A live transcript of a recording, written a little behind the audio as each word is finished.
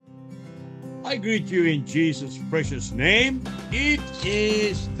I greet you in Jesus' precious name. It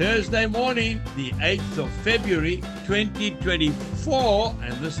is Thursday morning, the 8th of February, 2024,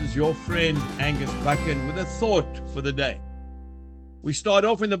 and this is your friend Angus Buchan with a thought for the day. We start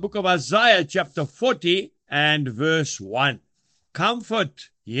off in the book of Isaiah, chapter 40 and verse 1. Comfort,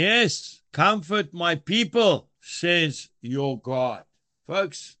 yes, comfort my people, says your God.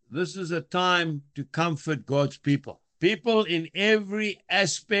 Folks, this is a time to comfort God's people. People in every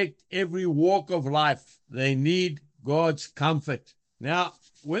aspect, every walk of life, they need God's comfort. Now,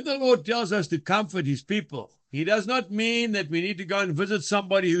 when the Lord tells us to comfort his people, he does not mean that we need to go and visit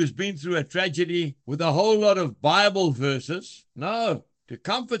somebody who's been through a tragedy with a whole lot of Bible verses. No, to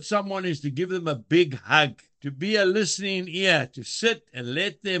comfort someone is to give them a big hug, to be a listening ear, to sit and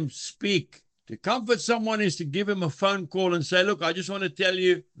let them speak. To comfort someone is to give him a phone call and say, look, I just want to tell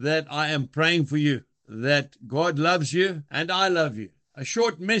you that I am praying for you, that God loves you and I love you. A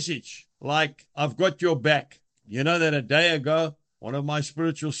short message like, I've got your back. You know that a day ago, one of my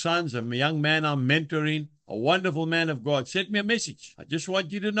spiritual sons, a young man I'm mentoring, a wonderful man of God, sent me a message. I just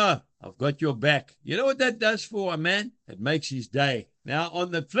want you to know, I've got your back. You know what that does for a man? It makes his day. Now,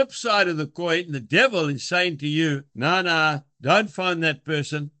 on the flip side of the coin, the devil is saying to you, no, don't phone that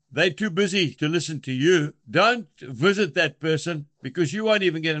person. They're too busy to listen to you. Don't visit that person because you won't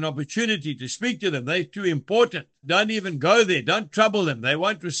even get an opportunity to speak to them. They're too important. Don't even go there. Don't trouble them. They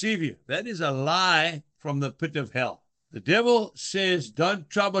won't receive you. That is a lie from the pit of hell. The devil says, don't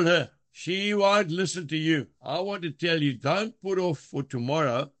trouble her. She won't listen to you. I want to tell you, don't put off for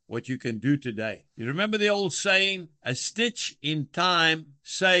tomorrow what you can do today. You remember the old saying, a stitch in time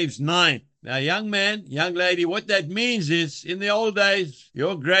saves 9. Now, young man, young lady, what that means is, in the old days,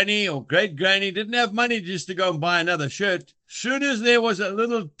 your granny or great-granny didn't have money just to go and buy another shirt. Soon as there was a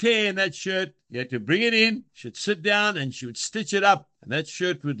little tear in that shirt, you had to bring it in, she'd sit down and she would stitch it up, and that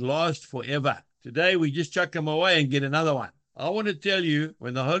shirt would last forever. Today, we just chuck them away and get another one. I want to tell you,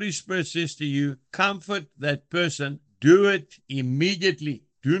 when the Holy Spirit says to you, comfort that person, do it immediately.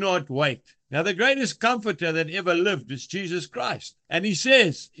 Do not wait. Now, the greatest comforter that ever lived is Jesus Christ. And he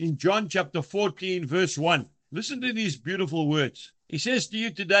says in John chapter 14, verse 1, listen to these beautiful words. He says to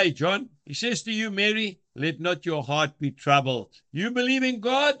you today, John, he says to you, Mary, let not your heart be troubled. You believe in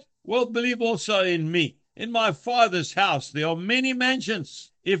God? Well, believe also in me. In my Father's house there are many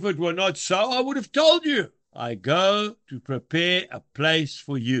mansions. If it were not so, I would have told you. I go to prepare a place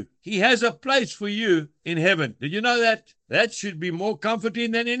for you. He has a place for you in heaven. Did you know that? That should be more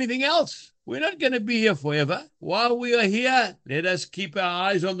comforting than anything else. We're not going to be here forever. While we are here, let us keep our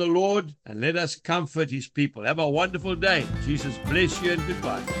eyes on the Lord and let us comfort his people. Have a wonderful day. Jesus bless you and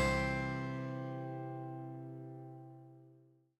goodbye.